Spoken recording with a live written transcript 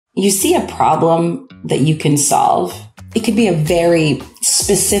you see a problem that you can solve. It could be a very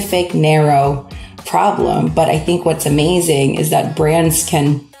specific, narrow problem, but I think what's amazing is that brands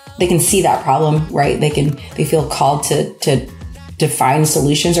can see that problem, right? They feel called to define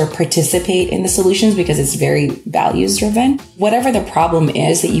solutions or participate in the solutions because it's very values driven. Whatever the problem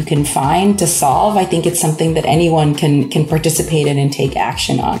is that you can find to solve, I think it's something that anyone can participate in and take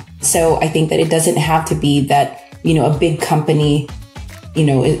action on. So I think that it doesn't have to be that, a big company,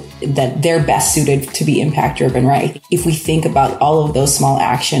 that they're best suited to be impact driven, right? If we think about all of those small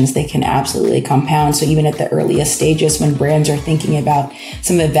actions, they can absolutely compound. So even at the earliest stages, when brands are thinking about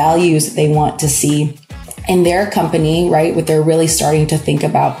some of the values that they want to see in their company, right, what they're really starting to think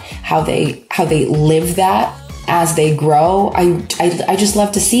about how they live that as they grow. I just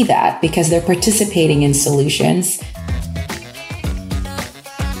love to see that because they're participating in solutions